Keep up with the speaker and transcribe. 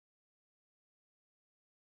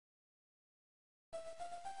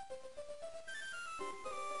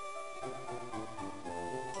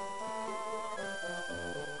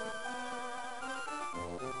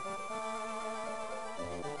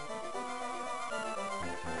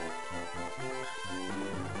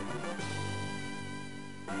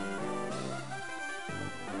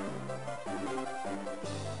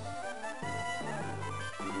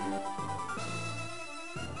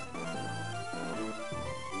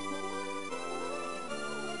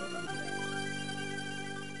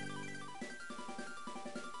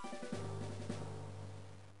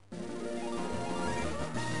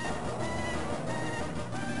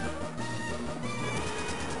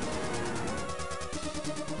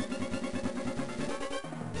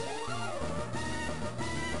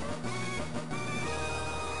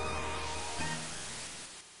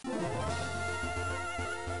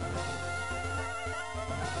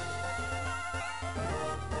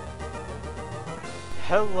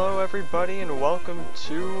Hello everybody and welcome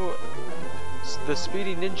to the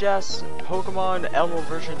Speedy Ninjas Pokemon Elmo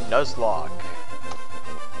version Nuzlocke.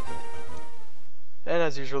 And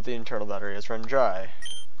as usual, the internal battery is run dry.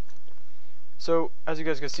 So, as you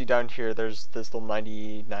guys can see down here, there's this little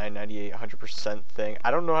 99, 98, 100% thing.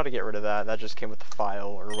 I don't know how to get rid of that. That just came with the file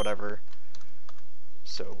or whatever.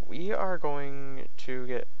 So, we are going to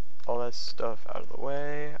get all that stuff out of the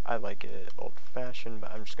way. I like it old-fashioned,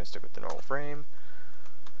 but I'm just going to stick with the normal frame.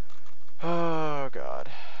 Oh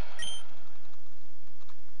god.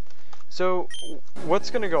 So,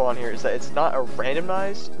 what's gonna go on here is that it's not a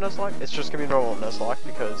randomized Nuzlocke, it's just gonna be a normal Nuzlocke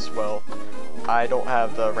because, well, I don't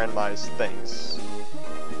have the randomized things.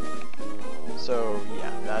 So,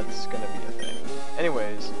 yeah, that's gonna be a thing.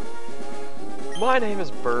 Anyways, my name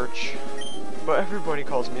is Birch, but everybody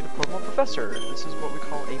calls me the Pokemon Professor. This is what we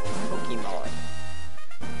call a Pokemon.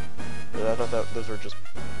 I thought that those were just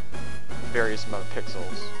various amount of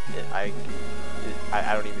pixels. I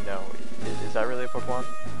don't even know. Is that really a Pokemon?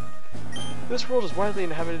 This world is widely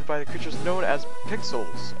inhabited by the creatures known as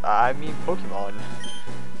pixels. I mean Pokemon.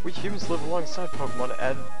 We humans live alongside Pokemon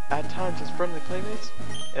at times as friendly playmates,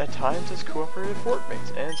 and at times as cooperative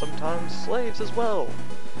workmates, and sometimes slaves as well.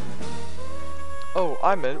 Oh,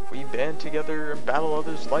 I meant we band together and battle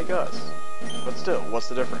others like us. But still, what's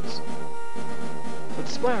the difference? But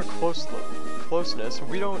despite our closeness,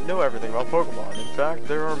 we don't know everything about Pokemon. In fact,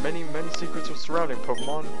 there are many secrets surrounding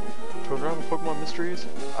Pokemon. To unravel Pokemon mysteries,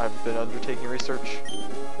 I've been undertaking research.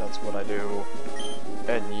 That's what I do.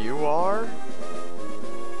 And you are?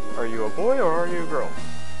 Are you a boy or are you a girl?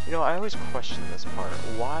 You know, I always question this part.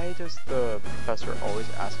 Why does the professor always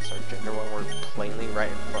ask us our gender when we're plainly right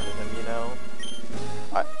in front of him, you know?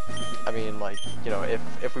 I mean, like, you know,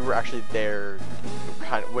 if we were actually there,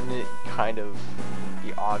 wouldn't it kind of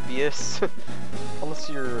be obvious? Unless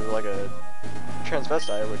you're like a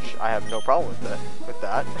transvestite, which I have no problem with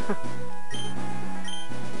that.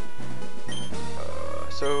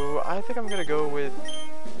 So I think I'm gonna go with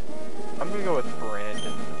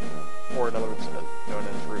Brandon, or in other words known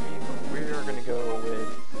as Ruby. But we're gonna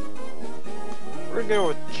go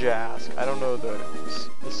with Jask. I don't know the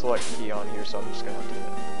select key on here, so I'm just gonna have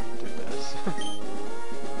to do this.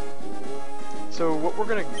 So what we're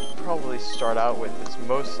gonna probably start out with is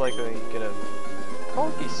most likely gonna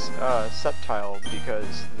probably be Sceptile,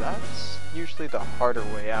 because that's usually the harder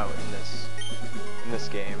way out in this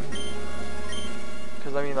game.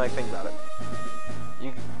 Because I mean, like, think about it.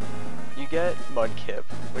 You get Mudkip,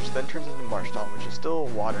 which then turns into Marshtomp, which is still a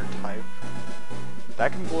water type.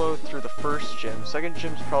 That can blow through the first gym. Second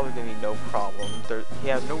gym's probably gonna be no problem. He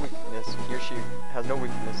has no weakness. He or she has no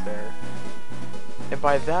weakness there. And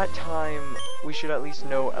by that time, we should at least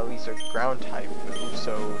know a ground type move,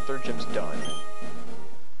 so third gym's done.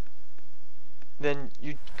 Then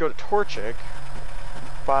you go to Torchic.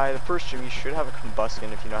 By the first gym, you should have a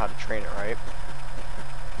Combustion if you know how to train it right.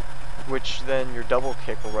 Which then your double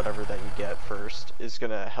kick or whatever that you get first is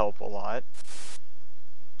gonna help a lot.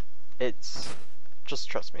 Just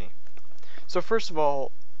trust me. So first of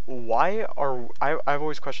all, I've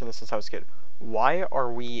always questioned this since I was a kid. Why are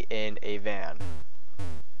we in a van?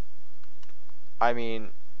 I mean,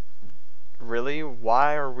 really?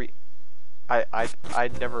 Why are we... I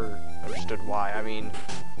never understood why. I mean,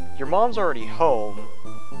 your mom's already home,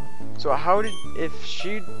 so how did... If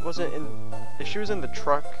she was in the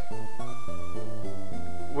truck,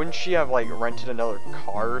 wouldn't she have, like, rented another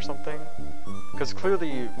car or something? Because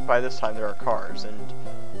clearly, by this time, there are cars, and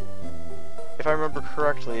if I remember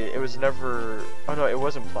correctly, it was never... Oh no, it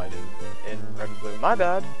was implied in Red and Blue. My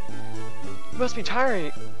bad! It must be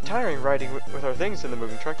tiring riding with our things in the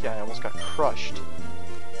moving truck. Yeah, I almost got crushed.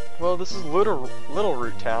 Well, this is Little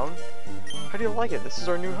Root Town. How do you like it? This is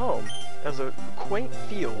our new home. has a quaint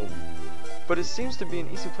feel, but it seems to be an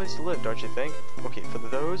easy place to live, don't you think? Okay, for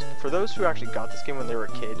those who actually got this game when they were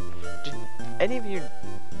a kid, did any of you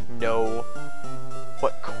know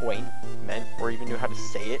what quaint meant, or even knew how to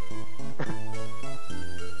say it?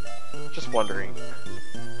 Just wondering.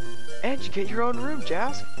 And you get your own room,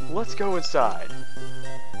 Jask. Let's go inside.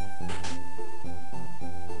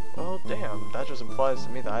 Well, damn, that just implies to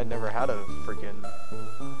me that I never had a freaking...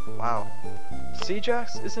 Wow. See,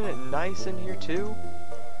 Jax, isn't it nice in here, too?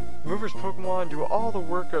 Movers Pokemon do all the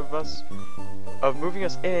work of moving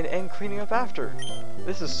us in and cleaning up after.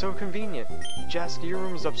 This is so convenient. Jask, your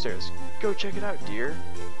room is upstairs. Go check it out, dear.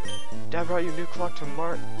 Dad brought you a new clock to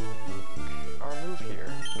mark our move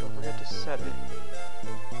here. Don't forget to set it.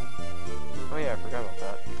 Oh yeah, I forgot about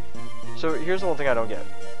that. So here's the one thing I don't get.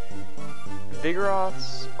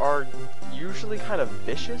 Vigoroths are usually kind of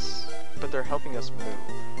vicious, but they're helping us move.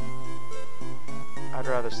 I'd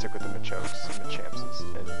rather stick with the Machokes and Machampses,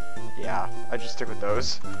 and yeah, I just stick with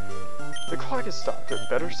those. The clock is stopped.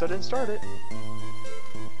 Better set it and start it.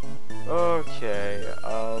 Okay,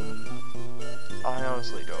 I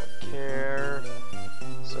honestly don't care.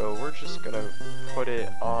 So we're just gonna put it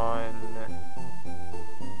on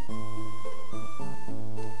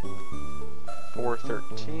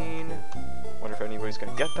 413. Wonder if anybody's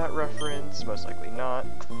gonna get that reference. Most likely not.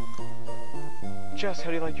 Jess, how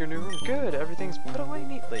do you like your new room? Good, everything's put away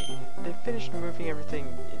neatly. They finished moving everything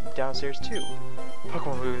downstairs too.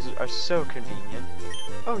 Pokemon moves are so convenient.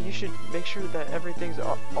 Oh, you should make sure that everything's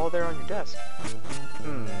all there on your desk.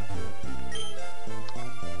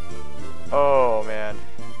 Oh man.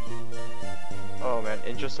 Oh man,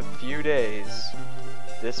 in just a few days,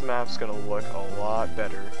 this map's gonna look a lot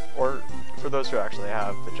better. Or, for those who actually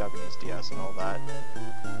have the Japanese DS and all that,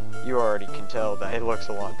 you already can tell that it looks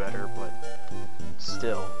a lot better, but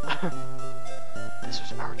still. This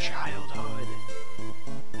was our childhood.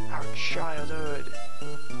 Our childhood.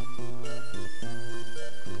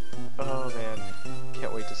 Oh man,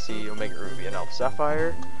 can't wait to see Omega Ruby and Alpha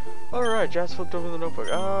Sapphire. Alright, Jazz flipped over the notebook.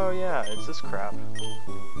 Oh yeah, it's this crap.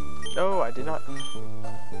 No, I did not.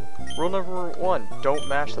 Rule number 1, don't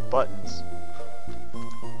mash the buttons.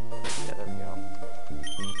 Yeah, there we go.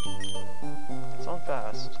 It's on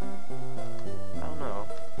fast. I don't know.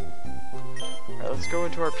 Alright, let's go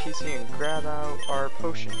into our PC and grab out our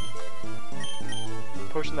potion.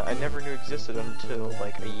 Potion that I never knew existed until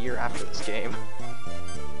like a year after this game.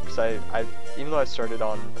 Because even though I started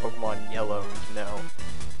on Pokemon Yellow,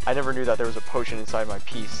 I never knew that there was a potion inside my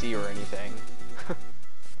PC or anything.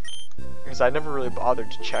 Because I never really bothered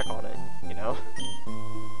to check on it, you know?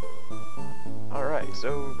 Alright,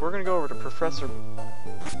 so we're gonna go over to Professor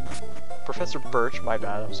Birch, my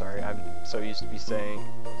bad, I'm sorry, I'm so used to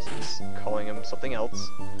calling him something else.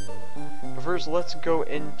 But first, let's go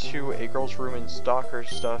into a girl's room and stalk her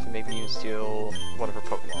stuff and maybe even steal one of her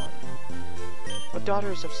Pokemon. My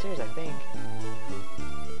daughter is upstairs, I think.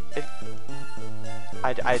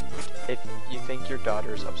 If you think your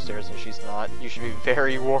daughter's upstairs and she's not, you should be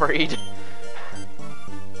very worried.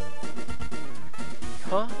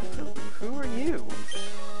 Huh? Who are you?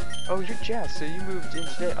 Oh, you're Jess, so you moved in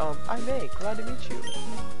today. I'm May, glad to meet you.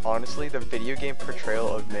 Honestly, the video game portrayal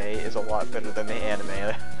of May is a lot better than the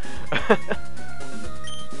anime.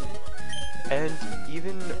 And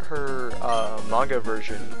even her manga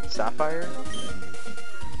version, Sapphire,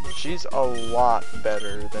 she's a lot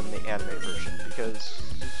better than the anime version because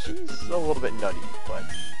she's a little bit nutty, but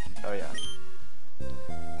oh yeah.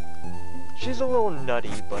 She's a little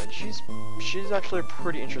nutty, but she's actually a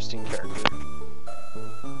pretty interesting character.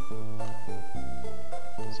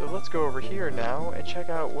 So let's go over here now and check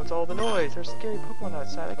out what's all the noise. There's scary Pokemon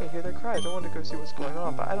outside. I can hear their cries. I want to go see what's going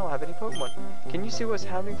on, but I don't have any Pokemon. Can you see what's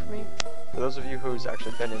happening for me? For those of you who's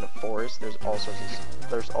actually been in a forest, there's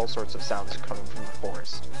all sorts of sounds coming from the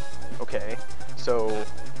forest. Okay, so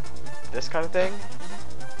this kind of thing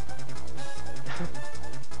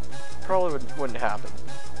probably wouldn't happen.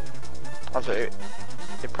 I'll say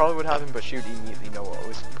it probably would happen, but she would immediately know what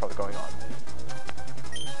was probably going on.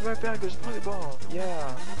 Be right back, there's a Pokeball.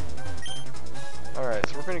 Yeah. Alright,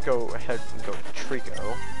 so we're gonna go ahead and go to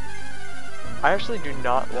Trico. I actually do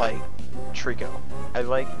not like Trico. I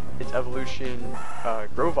like its evolution,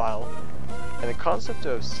 Grovyle, and the concept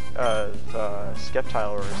of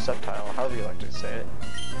Skeptile or Sceptile, however you like to say it,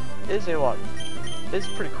 is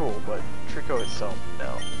pretty cool, but Trico itself,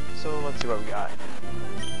 no. So let's see what we got.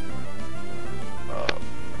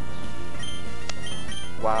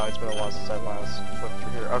 Wow, it's been a while since I last looked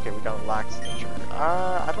through here. Okay, we got a Lax Nature.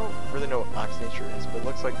 I don't really know what Lax Nature is, but it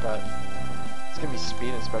looks like that it's gonna be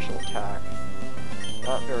speed and special attack.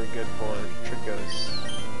 Not very good for Trico's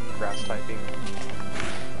grass typing.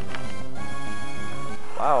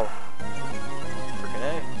 Wow. Freaking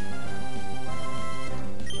A.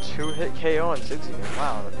 2-hit KO on Zigzag.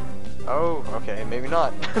 Wow. Oh, okay, maybe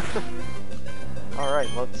not.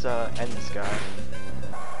 Alright, let's end this guy.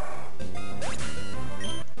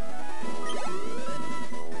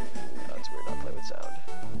 That's weird, not play with sound.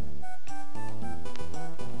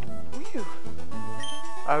 Whew.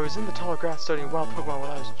 I was in the tall grass studying wild Pokemon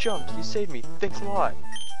when I was jumped. You saved me. Thanks a lot.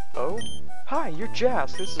 Oh? Hi, you're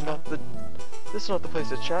Jask. This is not the place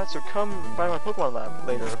to chat, so come by my Pokemon lab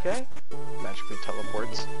later, okay? Magically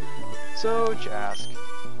teleports. So, Jask,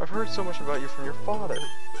 I've heard so much about you from your father.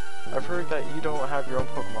 I've heard that you don't have your own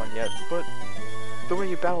Pokemon yet, but the way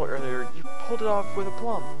you battled earlier, you pulled it off with a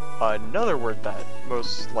plum. Another word that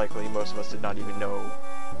most likely most of us did not even know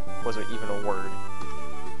wasn't even a word.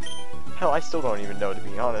 Hell, I still don't even know, to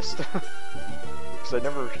be honest. Because I've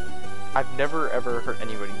never ever heard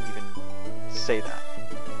anybody even say that.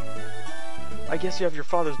 I guess you have your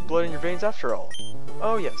father's blood in your veins after all.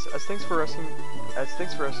 Oh yes, as thanks for rescuing me,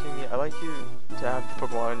 I'd like you to have the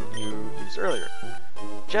Pokemon you used earlier.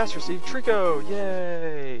 Jask received Trico!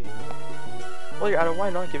 Yay! Well, you're out of why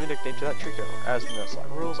not give a nickname to that Trico? As per Nuzlocke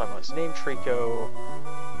rules, I must name Trico.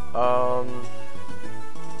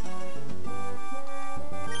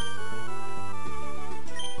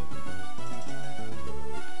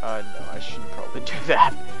 No, I shouldn't probably do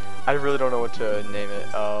that. I really don't know what to name it.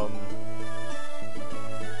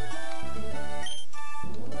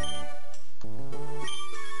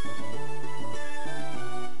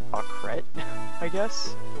 Crit, I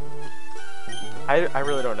guess? I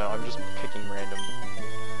really don't know. I'm just picking random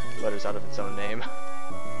letters out of its own name.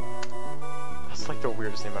 That's like the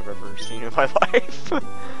weirdest name I've ever seen in my life. And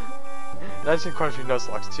I've seen quite a few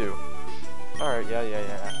Nuzlocks too. Alright,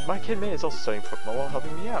 yeah. My kid May is also studying Pokemon while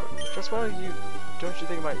helping me out. Just why don't you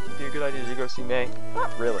think it might be a good idea to go see May?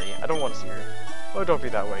 Not really. I don't want to see her. Oh, don't be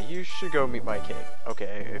that way. You should go meet my kid.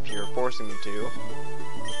 Okay, if you're forcing me to.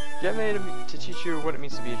 Get May to teach you what it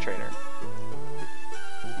means to be a trainer.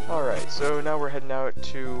 Alright, so now we're heading out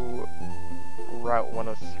to Route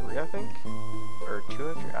 103, I think? Or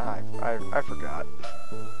 203? I forgot.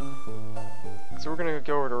 So we're gonna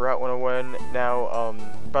go over to Route 101 now.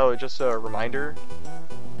 By the way, just a reminder,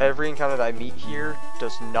 every encounter that I meet here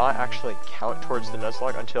does not actually count towards the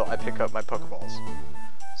Nuzlocke until I pick up my Pokeballs.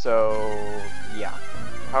 So, yeah.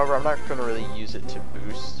 However, I'm not gonna really use it to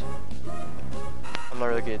boost. I'm not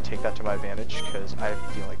really gonna take that to my advantage, because I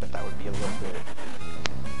feel like that would be a little bit,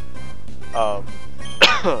 I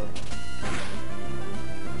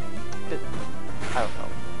don't know.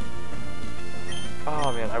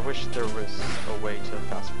 Oh man, I wish there was a way to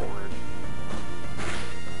fast forward.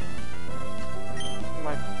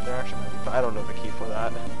 There actually might be, but I don't know the key for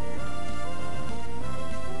that.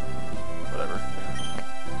 Whatever.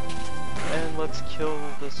 And let's kill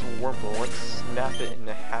this Wurmple. Let's snap it in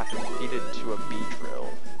half and feed it to a Beedrill.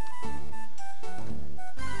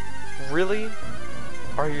 Really?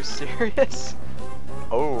 Are you serious?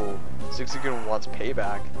 Oh, Zigzagoon wants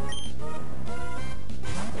payback.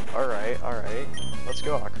 Alright. Let's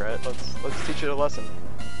go, Akret. Let's teach it a lesson.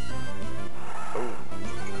 Oh.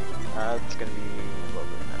 That's gonna be a little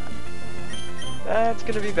bit bad. That's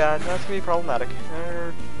gonna be bad. That's gonna be problematic.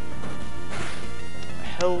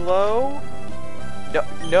 Hello?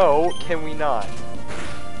 No, can we not?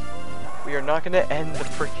 We are not gonna end the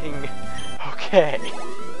freaking... Okay.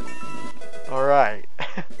 Alright.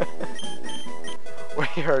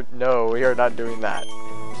 We are not doing that.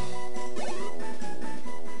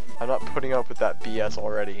 I'm not putting up with that BS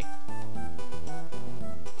already.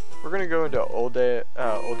 We're gonna go into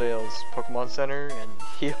Oldale's Pokemon Center and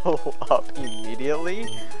heal up immediately,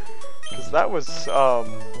 because that was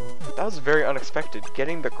very unexpected.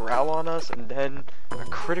 Getting the growl on us and then a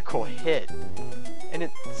critical hit, and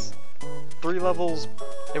it's 3 levels.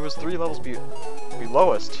 It was 3 levels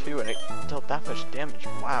below us too, and it dealt that much damage.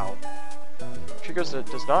 Wow. Trico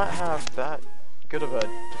does not have that good of a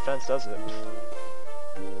defense, does it?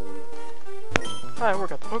 Hi, I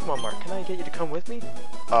work at the Pokemon Mart. Can I get you to come with me?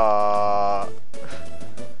 I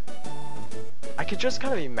could just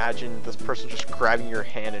kind of imagine this person just grabbing your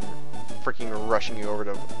hand and freaking rushing you over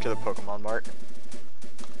to the Pokemon Mart.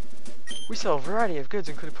 We sell a variety of goods,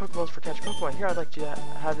 including Pokeballs for catch Pokemon. Here, I'd like to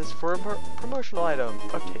have this for a promotional item.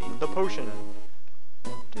 Obtain the potion.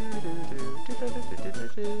 The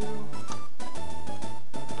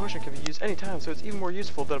potion can be used anytime, so it's even more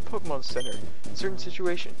useful than a Pokemon Center in certain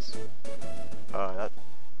situations.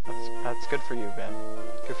 That's good for you, Ben.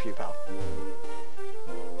 Good for you, pal.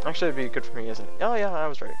 Actually, it'd be good for me, isn't it? Oh yeah, I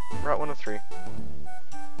was right. Route 103.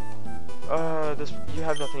 you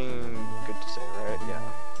have nothing good to say, right? Yeah,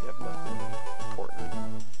 you have nothing important.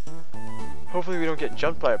 Hopefully we don't get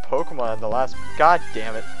jumped by a Pokemon at the last... God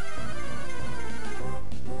damn it.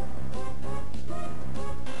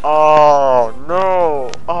 Oh,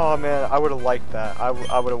 no! Oh, man, I would have liked that. I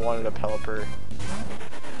would have wanted a Pelipper.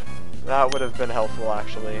 That would have been helpful,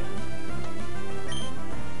 actually.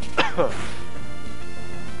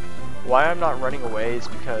 Why I'm not running away is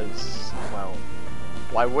because, well,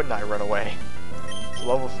 why wouldn't I run away? It's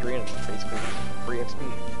level 3 and it's basically free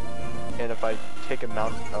XP. And if I take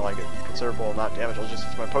like a considerable amount of damage, I'll just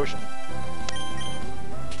use my potion.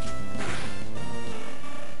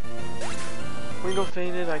 Wingo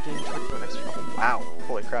fainted, I gained 25 XP. Oh, wow,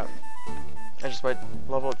 holy crap. I just might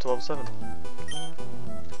level up to level 7.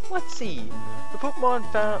 Let's see. The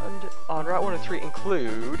Pokemon found on Route 103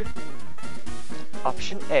 include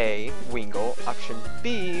Option A, Wingull, Option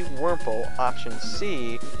B, Wurmple, Option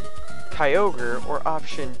C, Kyogre, or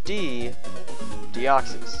Option D,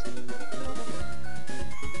 Deoxys.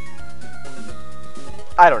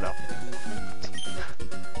 I don't know.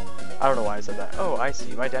 I don't know why I said that. Oh, I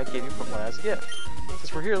see. My dad gave you Pokemon as a gift.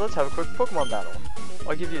 Since we're here, let's have a quick Pokemon battle.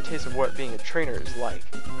 I'll give you a taste of what being a trainer is like.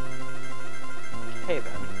 Hey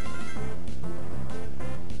then.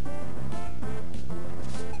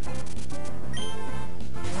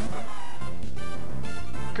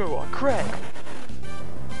 Go on, Craig!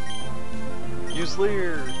 Use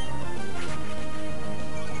Leer!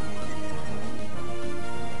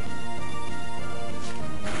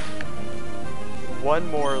 One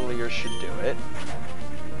more Leer should do it.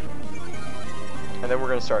 And then we're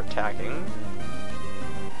gonna start attacking.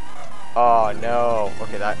 Oh no!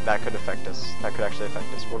 Okay, that could affect us. That could actually affect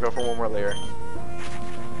us. We'll go for one more Leer.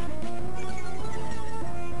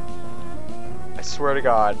 I swear to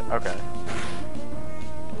God. Okay.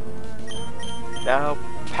 Now,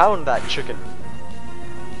 pound that chicken.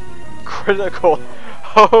 Critical.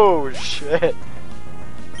 Oh, shit.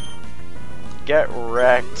 Get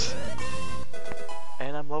wrecked.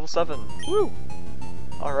 And I'm level 7. Woo!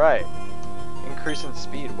 Alright. Increase in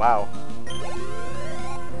speed. Wow.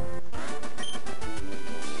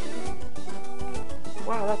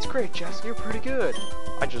 Wow, that's great, Jask. You're pretty good.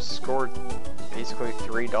 I just scored basically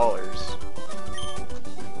 $3.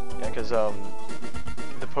 Yeah, because,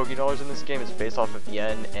 the Pokédollars in this game is based off of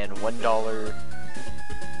yen, and $1,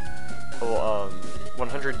 well,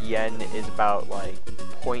 100 yen is about like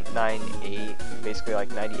 0.98, basically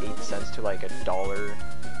like 98 cents to like $1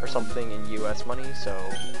 or something in US money, so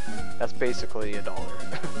that's basically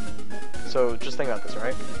 $1. So just think about this,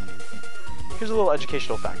 right? Here's a little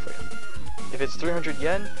educational fact for you. If it's 300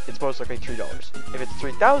 yen, it's most likely $3. If it's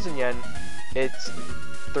 3,000 yen, it's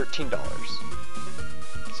 $13.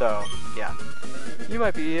 So, yeah. You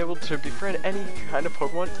might be able to befriend any kind of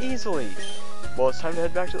Pokemon easily. Well, it's time to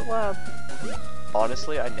head back to the lab.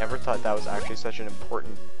 Honestly, I never thought that was actually such an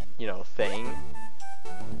important, you know, thing.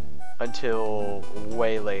 Until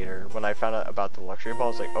way later, when I found out about the luxury ball, I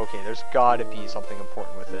was like, okay, there's gotta be something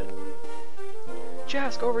important with it.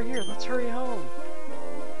 Jask, over here, let's hurry home.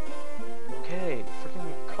 Okay,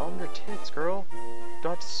 freaking calm your tits, girl.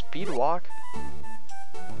 Don't have to speed walk.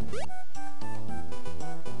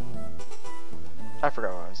 I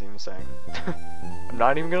forgot what I was even saying. I'm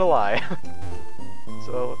not even gonna lie.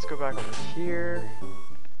 So let's go back over here.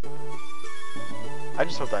 I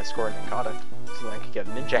just hope that I score a Ninkata so that I can get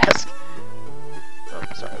a Ninjask. Oh,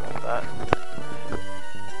 sorry about that.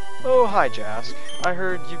 Oh, hi Jask. I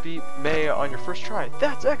heard you beat May on your first try.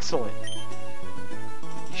 That's excellent!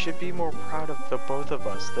 You should be more proud of the both of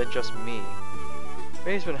us than just me.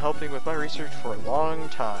 May's been helping with my research for a long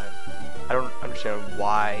time. I don't understand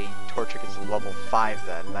why Torchic is level 5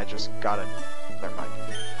 then, and I just gotta... Never mind.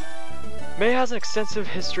 May has an extensive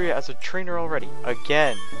history as a trainer already.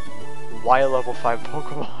 Again, why a level 5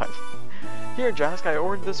 Pokemon? Here, Jask, I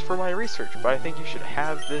ordered this for my research, but I think you should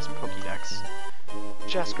have this Pokédex.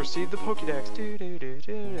 Jask received the Pokédex. Doo -doo -doo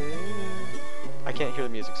 -doo -doo. I can't hear the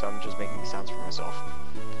music, so I'm just making the sounds for myself.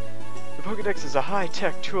 The Pokédex is a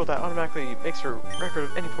high-tech tool that automatically makes a record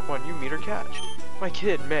of any Pokemon you meet or catch. My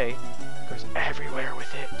kid, May, goes everywhere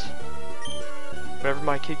with it. Whenever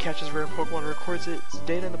my kid catches a rare Pokemon and records its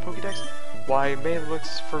data in the Pokédex, why, May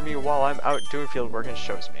looks for me while I'm out doing field work and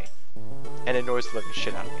shows me. And annoys the living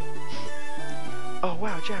shit out of me. Oh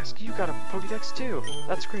wow, Jask, you got a Pokédex too!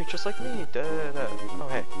 That's great, just like me! Da -da -da. Oh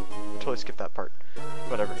hey, totally skipped that part.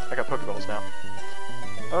 Whatever, I got Pokeballs now.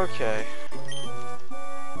 Okay.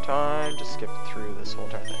 Time to skip through this whole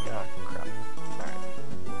entire thing. Ah, crap. Alright.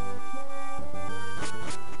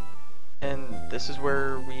 And this is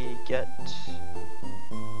where we get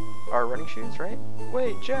our running shoes, right?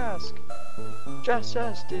 Wait, Jask! Just,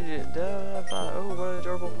 oh, what an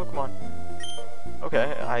adorable Pokemon.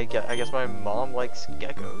 Okay, I guess my mom likes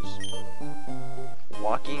geckos.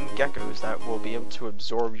 Walking geckos that will be able to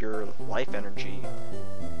absorb your life energy.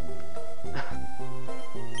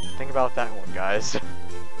 Think about that one, guys.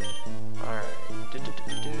 Alright.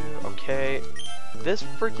 Okay. This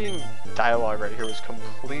freaking dialogue right here was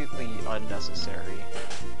completely unnecessary.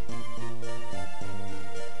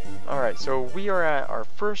 Alright, so we are at our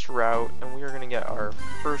first route, and we are going to get our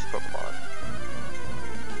first Pokemon.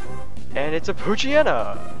 And it's a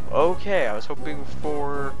Poochyena! Okay, I was hoping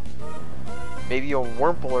for maybe a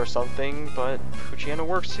Wurmple or something, but Poochyena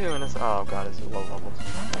works too, and it's— oh god, it's low level.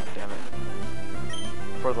 Damn it.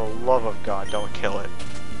 For the love of God, don't kill it.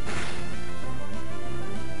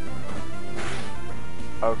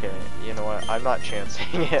 Okay, you know what? I'm not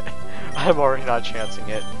chancing it. I'm already not chancing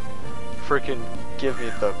it. Freaking give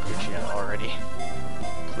me the Poochyena already.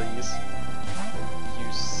 Please.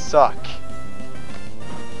 You suck.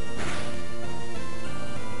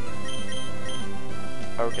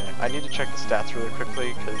 Okay, I need to check the stats really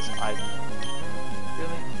quickly, because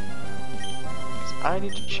I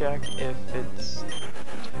need to check if it's—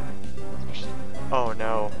 oh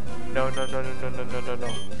no. No, no, no, no, no, no, no, no,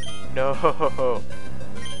 no. No!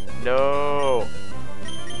 No!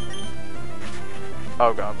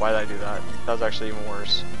 Oh god, why did I do that? That was actually even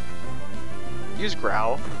worse. Use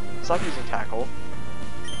Growl. Stop using Tackle.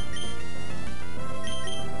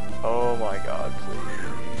 Oh my god, please.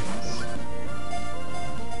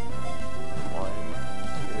 1,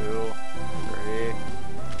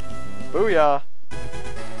 2, 3. Booyah!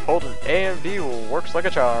 Holding A and B works like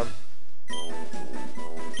a charm.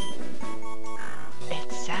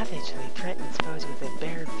 It savagely threatens foes with its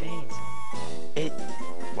bared fangs.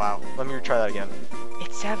 Wow, let me try that again.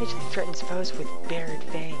 It savagely threatens foes with bared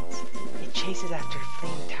fangs. It chases after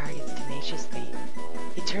fleeing targets tenaciously.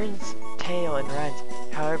 It turns tail and runs.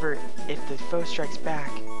 However, if the foe strikes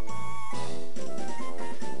back—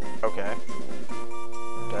 okay.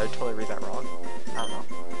 Did I totally read that wrong? I don't know.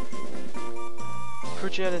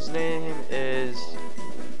 Poochyena's name is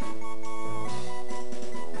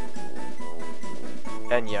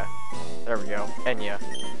Enya. There we go. Enya.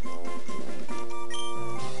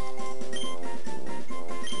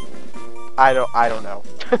 I don't know.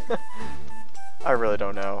 I really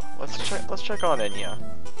don't know. Let's check on Enya.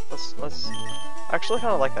 Let's actually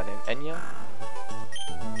kinda like that name. Enya.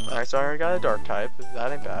 Alright, so I already got a dark type.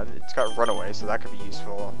 That ain't bad. It's got runaway, so that could be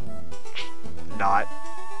useful. Not.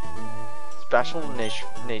 Special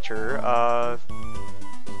nature,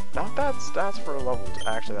 not bad stats for a level 2.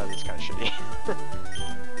 Actually, that is kinda shitty.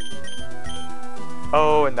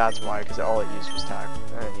 Oh, and that's why, because all it used was tack.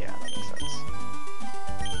 Yeah, that makes sense.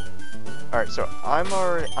 Alright, so I'm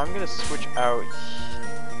gonna switch out.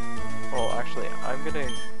 Well, actually, I'm gonna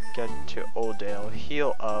get to Oldale,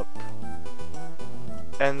 heal up,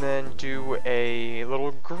 and then do a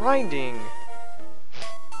little grinding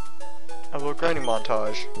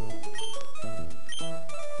montage.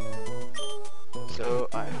 So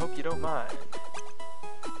I hope you don't mind.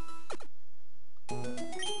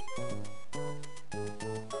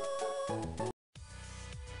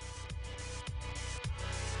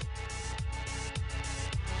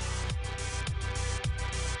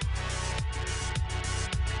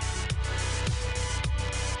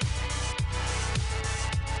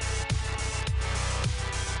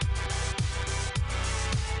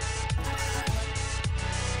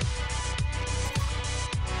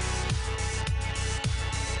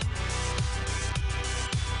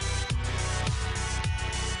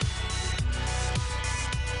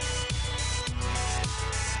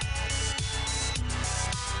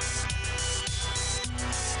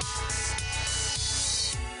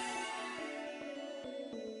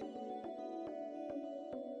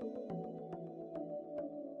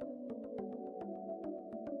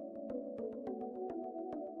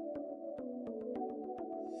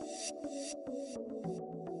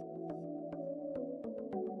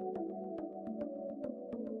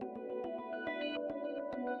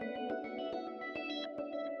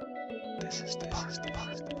 This is the part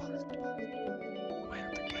where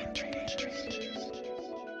the game changes.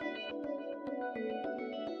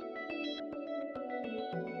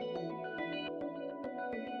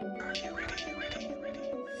 Are you ready?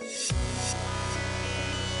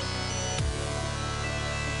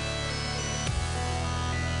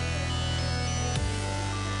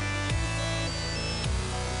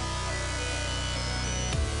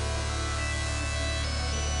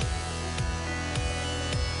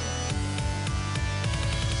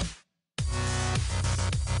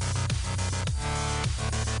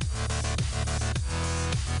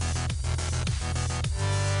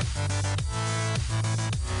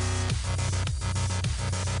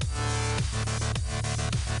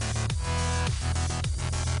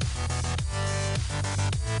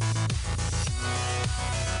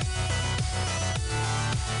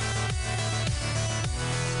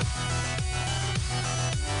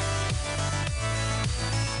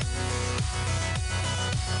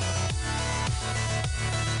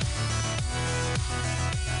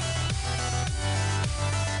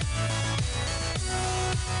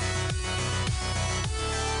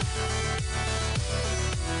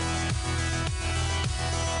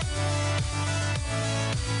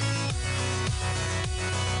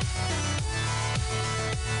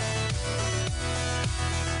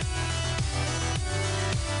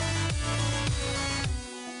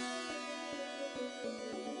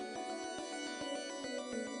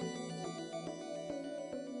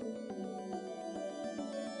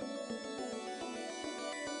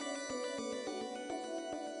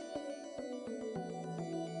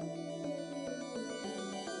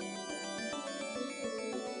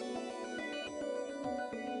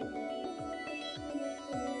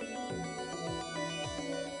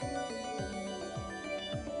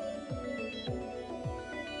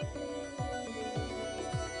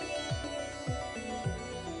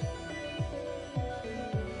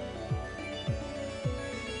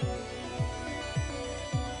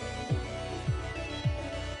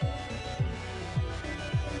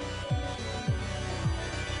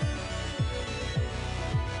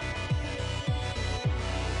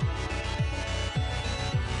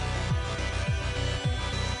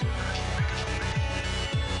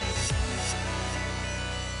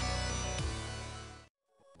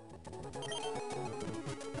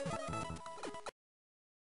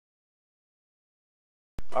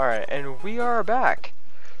 Alright, and we are back.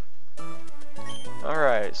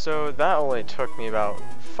 Alright, so that only took me about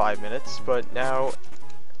 5 minutes, but now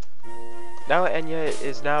Enya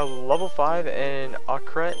is now level 5 and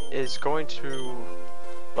CRITS is going to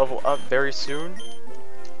level up very soon.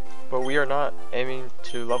 But we are not aiming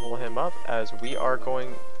to level him up, as we are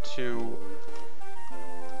going to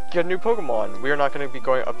get a new Pokemon. We are not going to be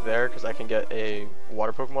going up there because I can get a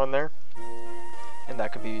water Pokemon there, and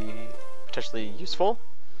that could be potentially useful.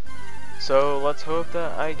 So let's hope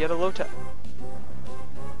that I get a Lotad.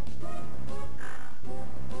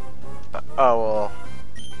 Oh well,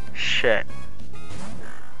 shit.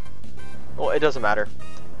 Well, it doesn't matter.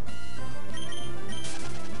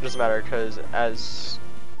 It doesn't matter because, as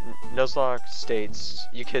Nuzlocke states,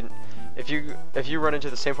 you can, if you run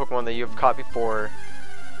into the same Pokemon that you've caught before,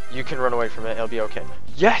 you can run away from it. It'll be okay.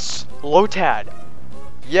 Yes, Lotad.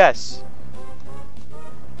 Yes.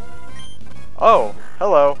 Oh,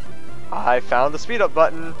 hello. I found the speed up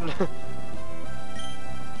button.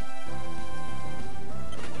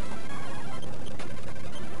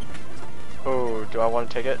 Oh, do I want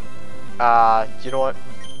to take it? You know what?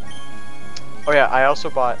 Oh yeah, I also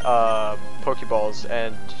bought Pokeballs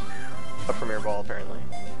and a Premier Ball apparently.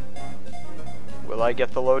 Will I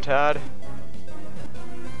get the Lotad?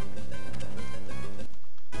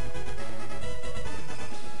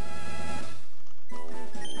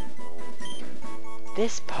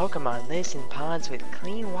 This Pokemon lives in ponds with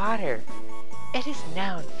clean water. It is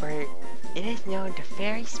known to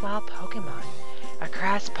very small Pokemon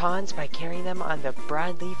across ponds by carrying them on the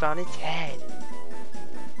broadleaf on its head.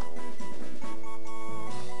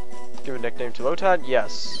 Give a nickname to Lotad?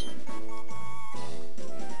 Yes.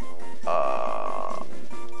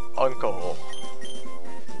 Uncle.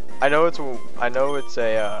 I know it's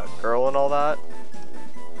a girl and all that,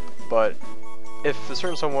 but if a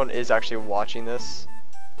certain someone is actually watching this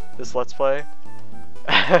Let's Play,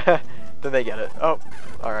 then they get it. Oh,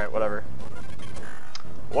 alright, whatever.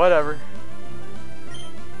 Whatever.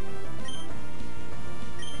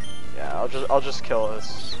 Yeah, I'll just kill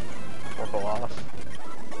this Orpal off.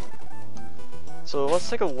 So let's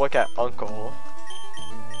take a look at Uncle.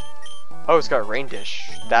 Oh, it's got Rain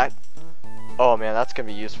Dish. Oh man, that's gonna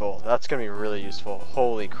be useful. That's gonna be really useful.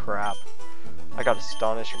 Holy crap. I got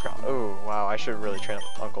Astonish and oh wow, I should really train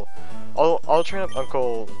up Uncle. I'll train up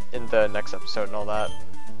Uncle in the next episode and all that.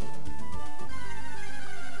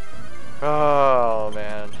 Oh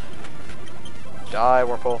man. Die,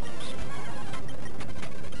 Wurmple.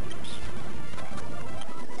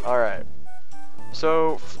 Alright.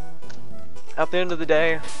 So at the end of the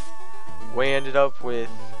day, we ended up with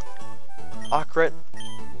CRITS,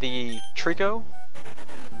 the Trico,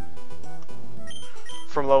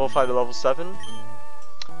 from level 5 to level 7,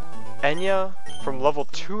 Enya from level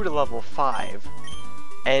 2 to level 5,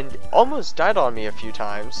 and almost died on me a few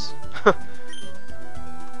times,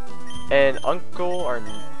 and Uncle,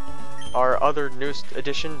 our other newest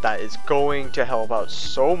addition that is going to help out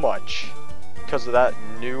so much because of that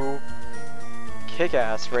new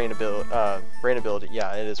kick-ass rain ability.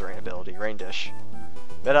 Yeah, it is rain ability, Rain Dish.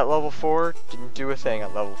 Then at level 4, didn't do a thing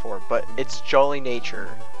at level 4, but it's Jolly Nature.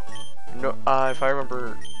 No, if I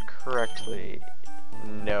remember correctly,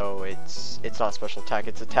 no, it's not special attack.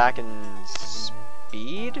 It's attack and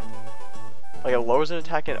speed. Like it lowers an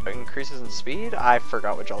attack and increases in speed. I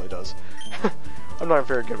forgot what Jolly does. I'm not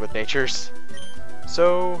very good with natures.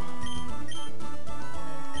 So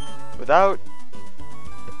without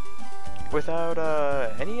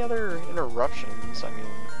any other interruptions, I mean.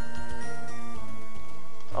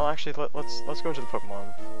 Oh, actually, let's go into the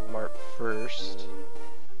Pokemon Mart first.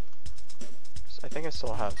 I think I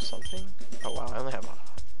still have something. Oh wow, I only have damn.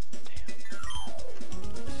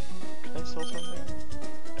 Can I sell something?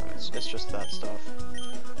 No, it's just that stuff.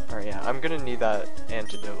 Alright, yeah, I'm gonna need that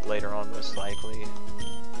antidote later on, most likely.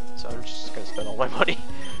 So I'm just gonna spend all my money.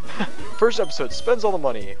 First episode, spends all the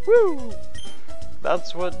money. Woo!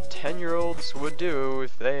 That's what 10-year-olds would do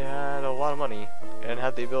if they had a lot of money and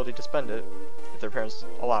had the ability to spend it. Their parents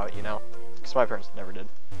allow it, you know, because my parents never did.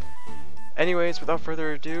 Anyways, without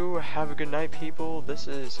further ado, have a good night, people. This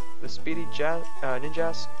is the Speedy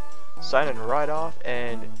Ninjas signing right off,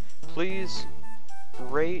 and please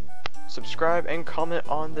rate, subscribe, and comment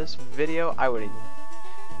on this video. I would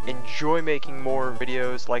enjoy making more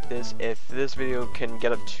videos like this. If this video can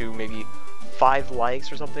get up to maybe 5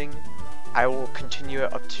 likes or something, I will continue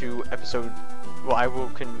it up to episode. Well, I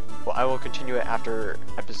will continue it after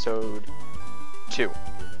episode 2.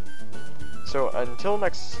 So until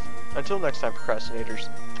next time, procrastinators.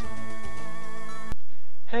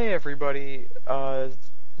 Hey everybody,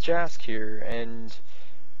 Jask here, and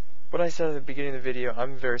what I said at the beginning of the video,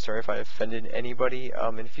 I'm very sorry if I offended anybody.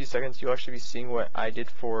 In a few seconds, you'll actually be seeing what I did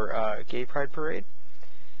for Gay Pride Parade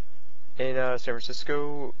in San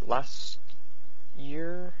Francisco last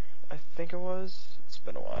year, I think it was. It's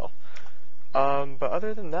been a while. But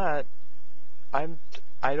other than that, I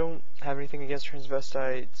don't have anything against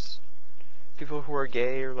transvestites, people who are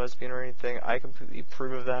gay or lesbian or anything. I completely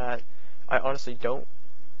approve of that. I honestly don't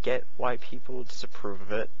get why people disapprove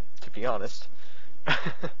of it, to be honest.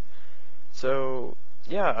 So,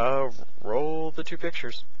 yeah, roll the 2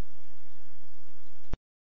 pictures.